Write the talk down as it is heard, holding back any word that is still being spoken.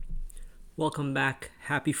Welcome back.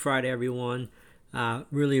 Happy Friday, everyone.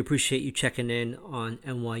 Really appreciate you checking in on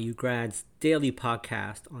NYU Grad's daily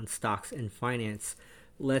podcast on stocks and finance.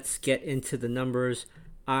 Let's get into the numbers.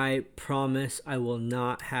 I promise I will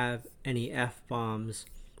not have any F bombs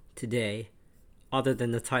today, other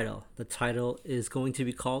than the title. The title is going to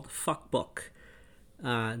be called Fuckbook.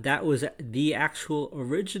 That was the actual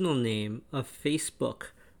original name of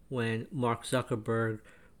Facebook when Mark Zuckerberg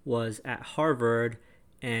was at Harvard,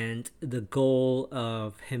 and the goal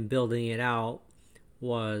of him building it out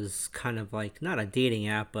was kind of like not a dating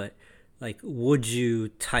app, but like would you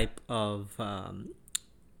type of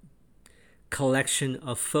collection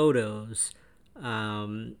of photos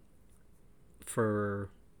um,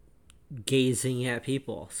 for gazing at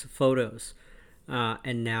people's photos.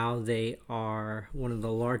 And now they are one of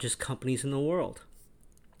the largest companies in the world.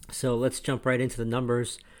 So let's jump right into the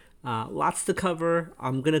numbers. Lots to cover.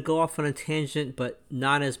 I'm going to go off on a tangent, but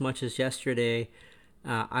not as much as yesterday.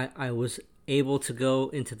 I was able to go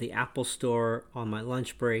into the Apple store on my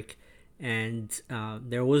lunch break, and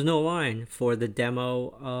there was no line for the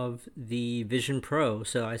demo of the Vision Pro.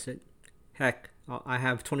 So I said, heck, I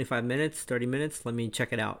have 25 minutes, 30 minutes. Let me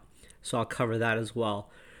check it out. So I'll cover that as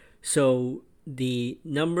well. So the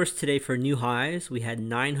numbers today for new highs, we had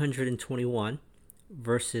 921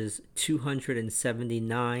 versus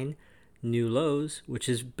 279 new lows, which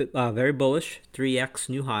is very bullish, 3x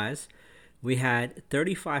new highs. We had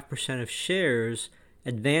 35% of shares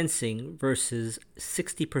advancing versus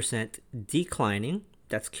 60% declining.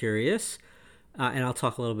 That's curious. And I'll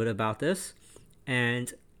talk a little bit about this.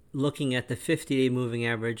 And looking at the 50-day moving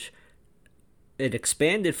average, it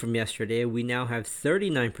expanded from yesterday. We now have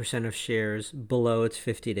 39% of shares below its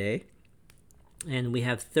 50-day. And we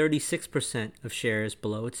have 36% of shares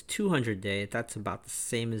below its 200-day. That's about the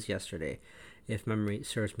same as yesterday, if memory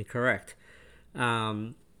serves me correct. If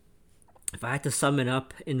I had to sum it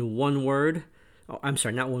up in one word,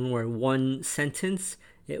 one sentence,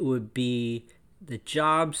 it would be the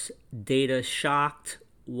jobs data shocked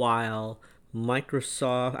while Meta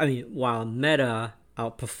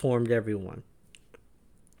outperformed everyone.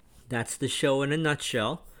 That's the show in a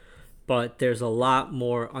nutshell, but there's a lot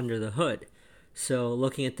more under the hood. So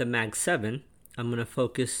looking at the Mag 7, I'm going to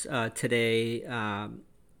focus today a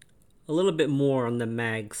little bit more on the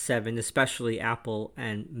Mag 7, especially Apple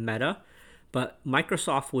and Meta. But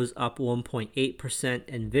Microsoft was up 1.8%,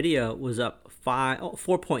 Nvidia was up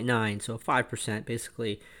 4.9%, so 5%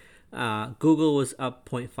 basically. Google was up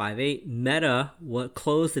 0.58%. Meta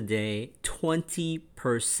closed the day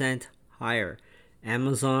 20% higher.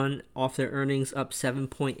 Amazon off their earnings up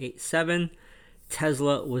 7.87%.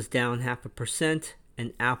 Tesla was down 0.5%,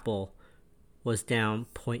 and Apple was down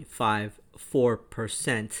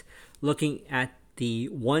 0.54%. Looking at the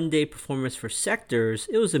one-day performance for sectors,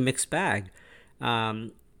 it was a mixed bag.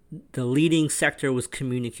 The leading sector was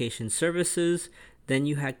communication services. Then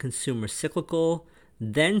you had consumer cyclical.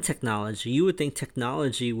 Then technology. You would think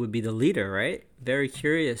technology would be the leader, right? Very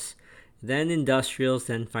curious. Then industrials,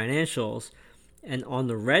 then financials. And on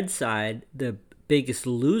the red side, the biggest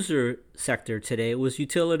loser sector today was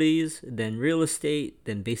utilities, then real estate,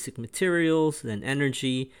 then basic materials, then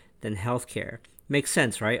energy, then healthcare. Makes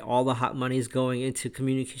sense, right? All the hot money is going into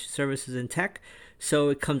communication services and tech, so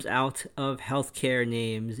it comes out of healthcare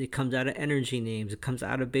names, it comes out of energy names, it comes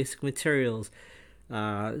out of basic materials.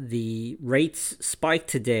 The rates spiked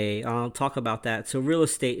today. I'll talk about that. So real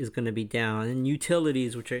estate is going to be down, and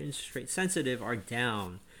utilities, which are interest rate sensitive, are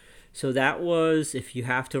down. So that was, if you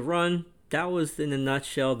have to run, that was in a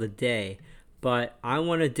nutshell the day. But I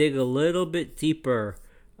want to dig a little bit deeper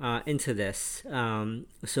into this.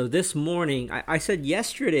 So this morning, I said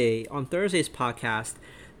yesterday on Thursday's podcast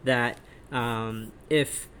that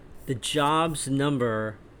if the jobs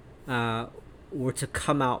number were to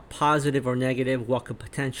come out positive or negative, what could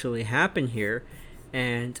potentially happen here.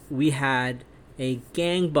 And we had a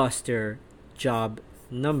gangbuster job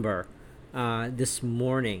number this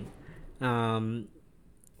morning.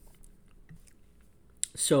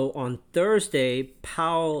 So on Thursday,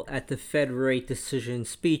 Powell at the Fed rate decision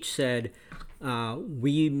speech said,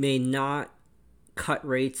 we may not cut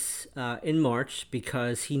rates in March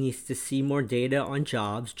because he needs to see more data on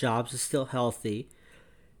jobs. Jobs is still healthy.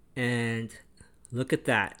 And look at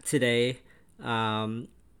that. Today,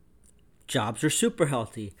 jobs are super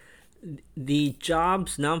healthy. The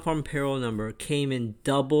jobs non-farm payroll number came in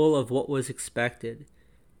double of what was expected.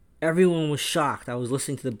 Everyone was shocked. I was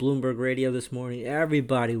listening to the Bloomberg radio this morning.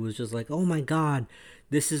 Everybody was just like, oh my God,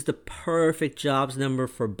 this is the perfect jobs number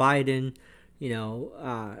for Biden.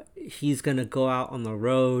 He's going to go out on the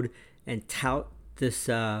road and tout this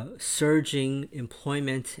surging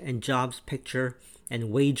employment and jobs picture and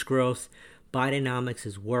wage growth, Bidenomics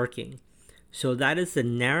is working. So that is the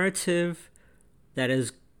narrative that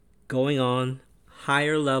is going on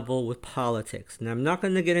higher level with politics. And I'm not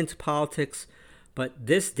going to get into politics, but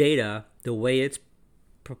this data, the way it's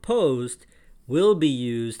proposed, will be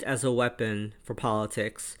used as a weapon for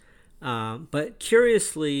politics. But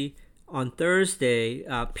curiously, on Thursday,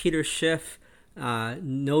 Peter Schiff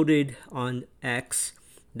noted on X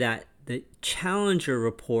that the Challenger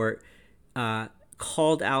report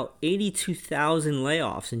called out 82,000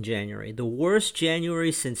 layoffs in January, the worst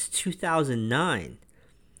January since 2009,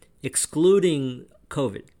 excluding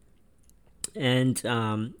COVID. And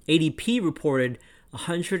ADP reported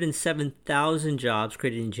 107,000 jobs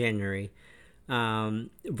created in January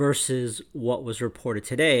versus what was reported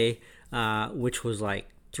today, which was like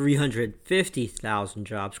 350,000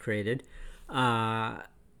 jobs created.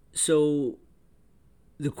 So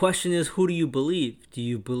the question is, who do you believe? Do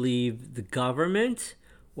you believe the government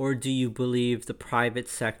or do you believe the private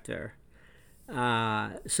sector?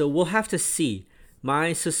 So we'll have to see.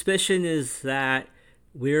 My suspicion is that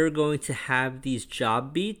we're going to have these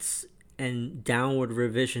job beats and downward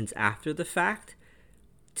revisions after the fact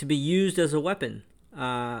to be used as a weapon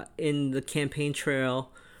in the campaign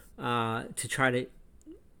trail to try to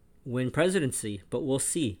win presidency, but we'll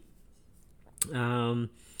see. The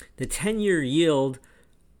 10-year yield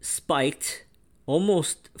spiked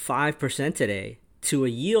almost 5% today to a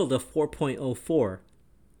yield of 4.04.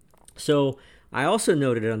 So I also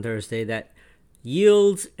noted on Thursday that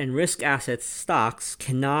yields and risk assets stocks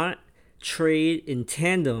cannot trade in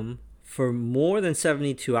tandem for more than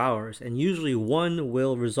 72 hours, and usually one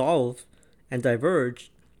will resolve and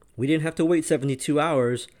diverge. We didn't have to wait 72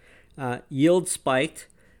 hours. Yield spiked,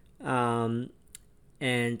 and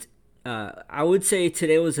I would say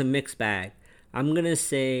today was a mixed bag. I'm going to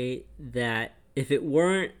say that if it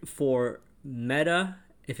weren't for Meta,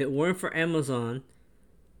 if it weren't for Amazon,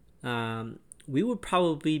 we would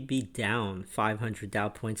probably be down 500 Dow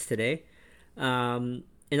points today. And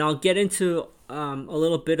I'll get into a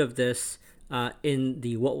little bit of this in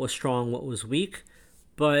the what was strong, what was weak.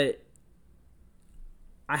 But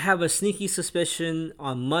I have a sneaky suspicion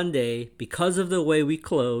on Monday, because of the way we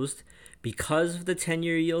closed, because of the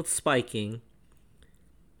 10-year yield spiking,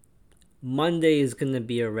 Monday is going to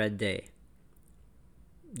be a red day.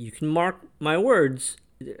 You can mark my words.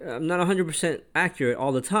 I'm not 100% accurate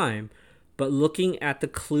all the time, but looking at the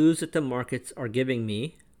clues that the markets are giving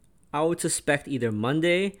me, I would suspect either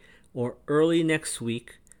Monday or early next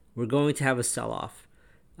week, we're going to have a sell-off.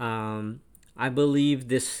 I believe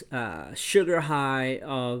this sugar high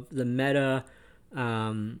of the Meta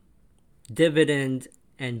dividend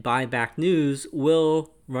and buyback news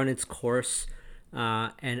will run its course.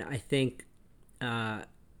 And I think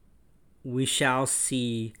we shall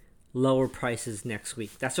see lower prices next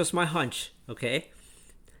week. That's just my hunch, okay?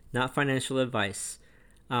 Not financial advice.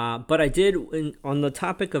 But I did, on the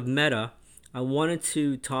topic of Meta, I wanted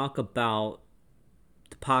to talk about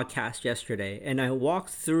the podcast yesterday. And I walked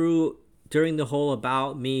through during the whole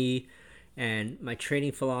about me and my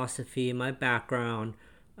trading philosophy, my background.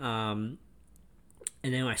 And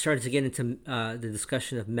then I started to get into the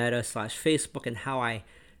discussion of Meta / Facebook and how I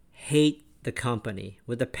hate the company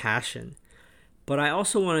with a passion. But I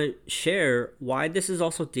also want to share why this is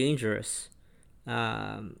also dangerous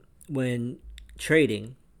when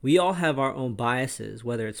trading. We all have our own biases,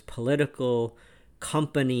 whether it's political,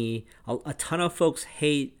 company. A ton of folks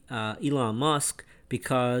hate Elon Musk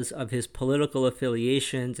because of his political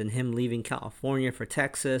affiliations and him leaving California for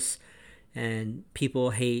Texas. And people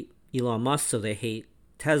hate Elon Musk, so they hate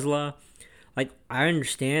Tesla. Like, I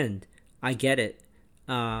understand. I get it.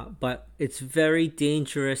 But it's very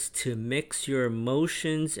dangerous to mix your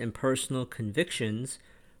emotions and personal convictions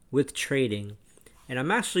with trading. And I'm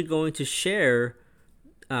actually going to share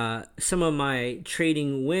some of my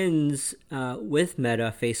trading wins with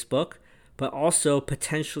Meta, Facebook, but also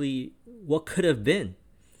potentially what could have been.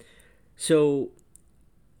 So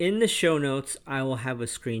in the show notes, I will have a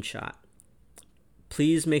screenshot.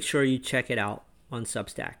 Please make sure you check it out on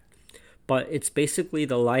Substack. But it's basically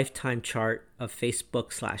the lifetime chart of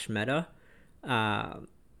Facebook / Meta,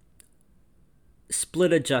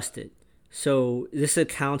 split adjusted. So this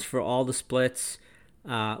accounts for all the splits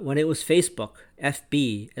when it was Facebook,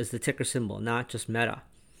 FB as the ticker symbol, not just Meta.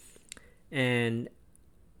 And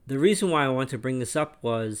the reason why I want to bring this up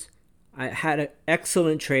was I had an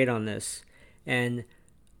excellent trade on this. And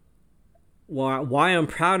why I'm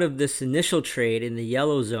proud of this initial trade in the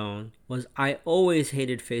yellow zone was I always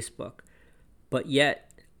hated Facebook. But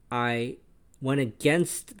yet I went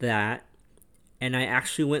against that and I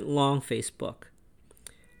actually went long Facebook.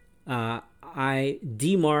 I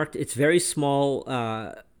demarked its very small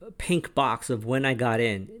pink box of when I got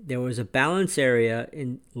in. There was a balance area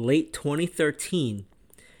in late 2013,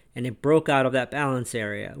 and it broke out of that balance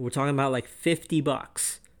area. We're talking about like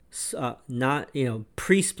 $50, not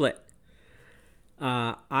pre-split.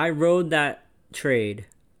 I rode that trade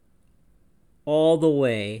all the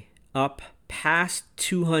way up past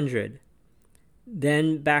 200,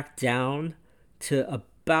 then back down to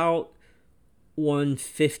about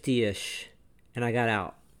 150-ish, and I got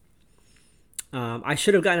out. I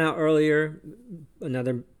should have gotten out earlier,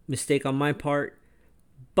 another mistake on my part,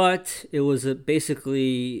 but it was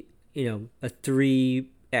basically a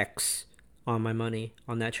 3x on my money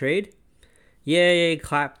on that trade. Yay,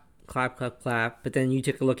 clap, clap, clap, clap. But then you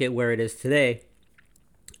take a look at where it is today.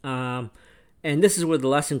 And this is where the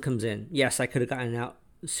lesson comes in. Yes, I could have gotten out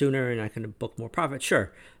sooner and I could have booked more profit,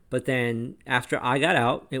 sure. But then after I got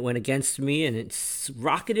out, it went against me and it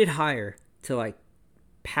rocketed higher to like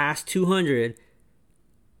past 200,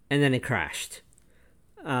 and then it crashed.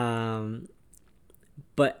 But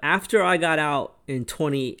after I got out in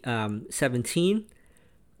 2017,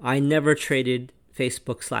 I never traded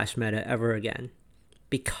Facebook/Meta ever again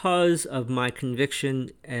because of my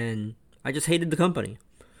conviction, and I just hated the company.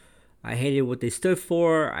 I hated what they stood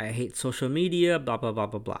for. I hate social media, blah, blah, blah,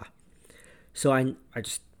 blah, blah. So I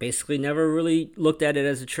just basically never really looked at it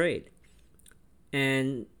as a trade.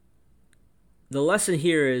 And the lesson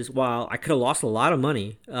here is, while I could have lost a lot of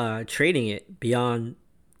money trading it beyond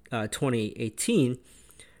 2018,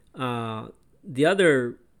 the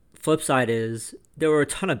other flip side is there were a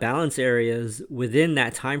ton of balance areas within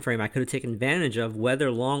that time frame I could have taken advantage of, whether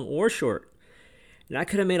long or short. And I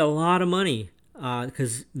could have made a lot of money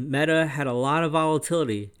because Meta had a lot of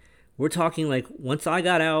volatility. We're talking like once I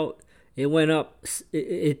got out, it went up,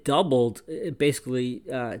 it doubled basically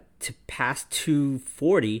to past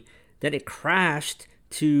 240. Then it crashed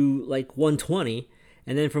to like 120.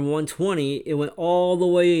 And then from 120, it went all the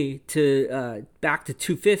way to back to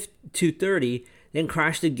 230, then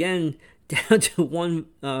crashed again down to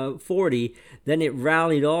 140. Then it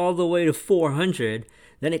rallied all the way to 400.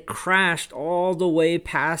 Then it crashed all the way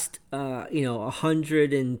past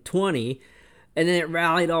 120, and then it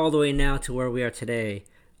rallied all the way now to where we are today,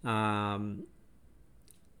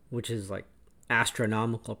 which is like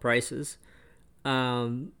astronomical prices.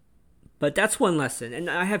 But that's one lesson, and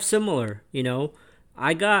I have similar.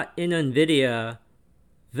 I got in NVIDIA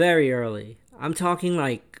very early. I'm talking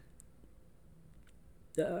like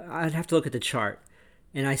I'd have to look at the chart.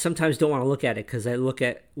 And I sometimes don't want to look at it because I look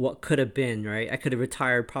at what could have been, right? I could have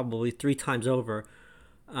retired probably 3 times over.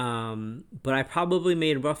 But I probably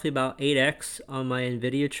made roughly about 8x on my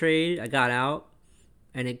NVIDIA trade. I got out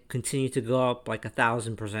and it continued to go up like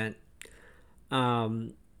 1,000%.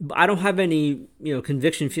 But I don't have any,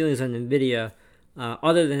 conviction feelings on NVIDIA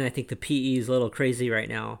other than I think the PE is a little crazy right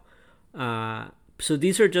now. So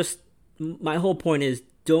these are just, my whole point is,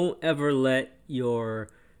 don't ever let your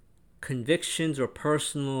convictions or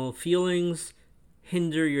personal feelings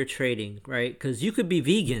hinder your trading, right? Because you could be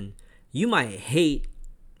vegan. You might hate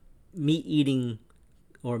meat eating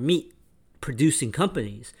or meat producing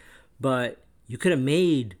companies, but you could have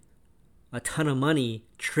made a ton of money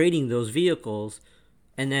trading those vehicles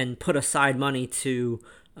and then put aside money to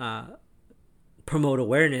promote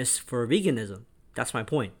awareness for veganism. That's my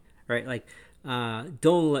point, right? Like,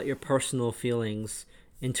 don't let your personal feelings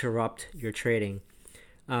interrupt your trading.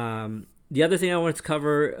 The other thing I wanted to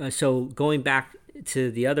cover, so going back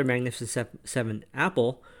to the other Magnificent 7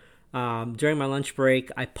 Apple, during my lunch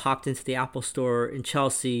break, I popped into the Apple store in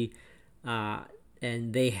Chelsea,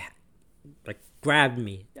 and they grabbed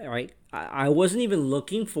me, right? I wasn't even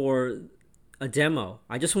looking for a demo.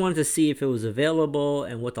 I just wanted to see if it was available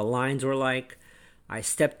and what the lines were like. I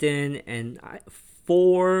stepped in, and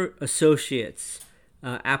 4 associates,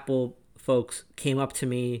 Apple folks, came up to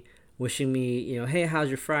me, wishing me, hey, how's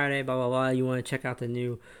your Friday, blah, blah, blah. You want to check out the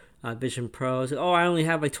new Vision Pro? I said, I only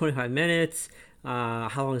have like 25 minutes. How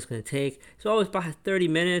long is it going to take? So, it's about 30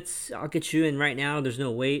 minutes. I'll get you in right now. There's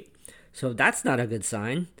no wait. So that's not a good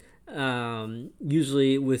sign.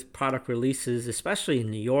 Usually with product releases, especially in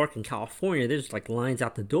New York and California, there's like lines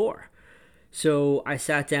out the door. So I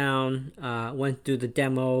sat down, went through the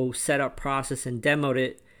demo, setup process, and demoed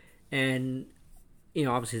it. And,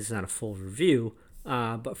 obviously it's not a full review.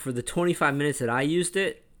 But for the 25 minutes that I used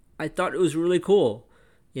it, I thought it was really cool.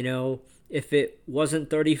 If it wasn't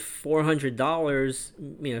 $3,400,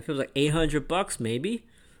 if it was like $800 maybe.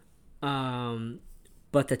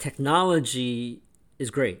 But the technology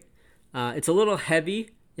is great. It's a little heavy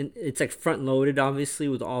it's like front loaded, obviously,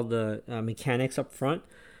 with all the mechanics up front.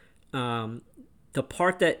 The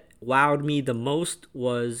part that wowed me the most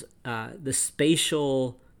was the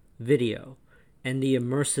spatial video and the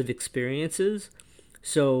immersive experiences.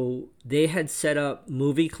 So they had set up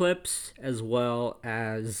movie clips as well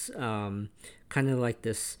as kind of like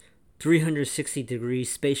this 360-degree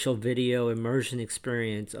spatial video immersion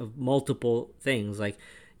experience of multiple things. Like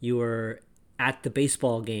you were at the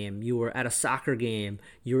baseball game, you were at a soccer game,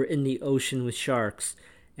 you were in the ocean with sharks,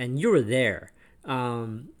 and you were there.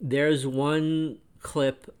 There's one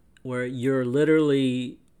clip where you're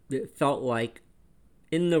literally, it felt like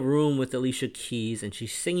in the room with Alicia Keys, and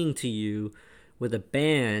she's singing to you with a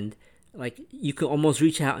band. Like you could almost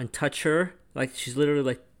reach out and touch her, like she's literally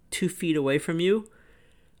like 2 feet away from you.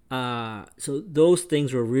 So those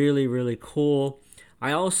things were really, really cool.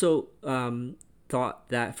 I also thought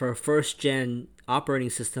that for a first gen operating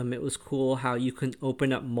system, it was cool how you can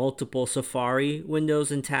open up multiple Safari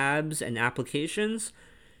windows and tabs and applications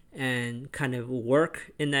and kind of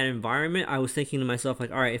work in that environment. I was thinking to myself,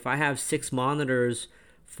 like, all right, if I have 6 monitors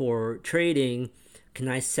for trading, can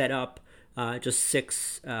I set up just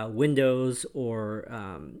 6 windows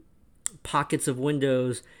or pockets of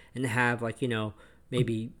windows and have, like,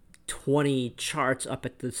 maybe 20 charts up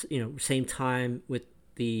at the same time with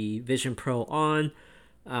the Vision Pro on,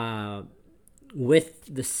 with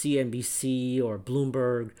the CNBC or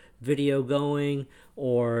Bloomberg video going,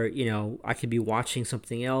 or I could be watching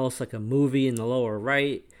something else like a movie in the lower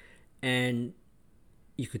right, and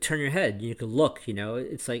you could turn your head, you could look.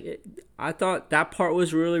 It's like I thought that part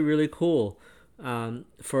was really, really cool.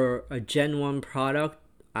 For a Gen 1 product,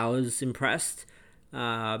 I was impressed.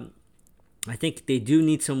 I think they do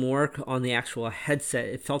need some work on the actual headset.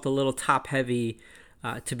 It felt a little top heavy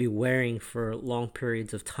to be wearing for long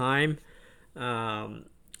periods of time.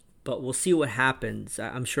 But we'll see what happens.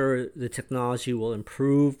 I'm sure the technology will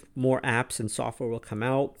improve, more apps and software will come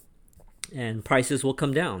out, and prices will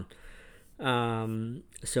come down.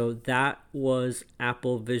 So that was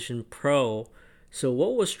Apple Vision Pro. So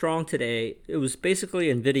what was strong today? It was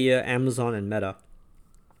basically NVIDIA, Amazon, and Meta.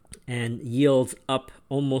 And yields up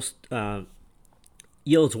almost,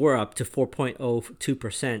 yields were up to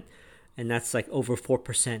 4.02%, and that's like over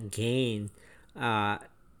 4% gain.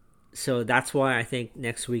 So that's why I think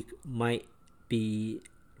next week might be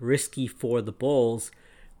risky for the bulls.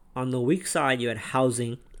 On the weak side, you had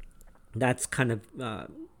housing. That's kind of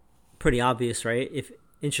pretty obvious, right? If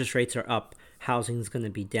interest rates are up, housing is going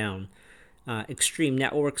to be down. Extreme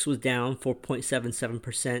Networks was down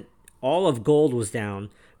 4.77%. All of gold was down,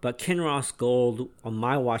 but Kinross Gold on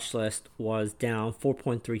my watch list was down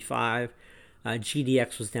 4.35.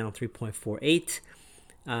 GDX was down 3.48.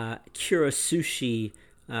 Kura Sushi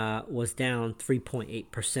was down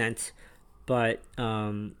 3.8%. But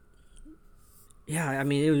yeah, I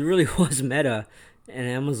mean, it really was Meta and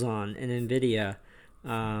Amazon and NVIDIA.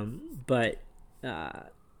 But the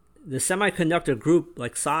semiconductor group,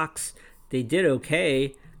 like SOX, they did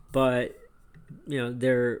okay, but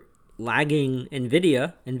they're lagging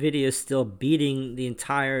NVIDIA. NVIDIA is still beating the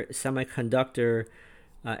entire semiconductor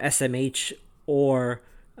SMH or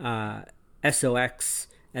SOX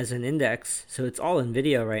as an index. So it's all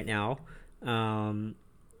NVIDIA right now.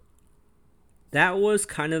 That was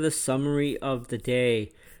kind of the summary of the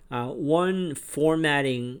day. One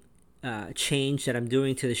formatting change that I'm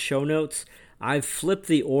doing to the show notes, I've flipped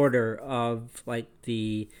the order of like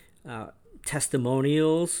the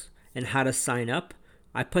testimonials and how to sign up.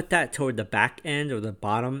 I put that toward the back end or the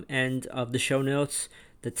bottom end of the show notes.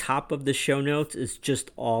 The top of the show notes is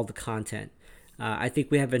just all the content. I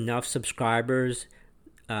think we have enough subscribers.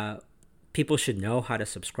 People should know how to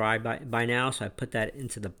subscribe by now, so I put that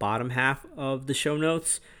into the bottom half of the show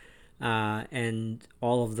notes. And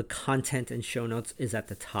all of the content and show notes is at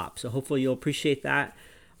the top. So hopefully you'll appreciate that.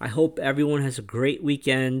 I hope everyone has a great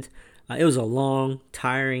weekend. It was a long,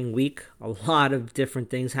 tiring week. A lot of different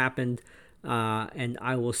things happened. And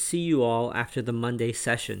I will see you all after the Monday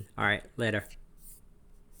session. All right, later.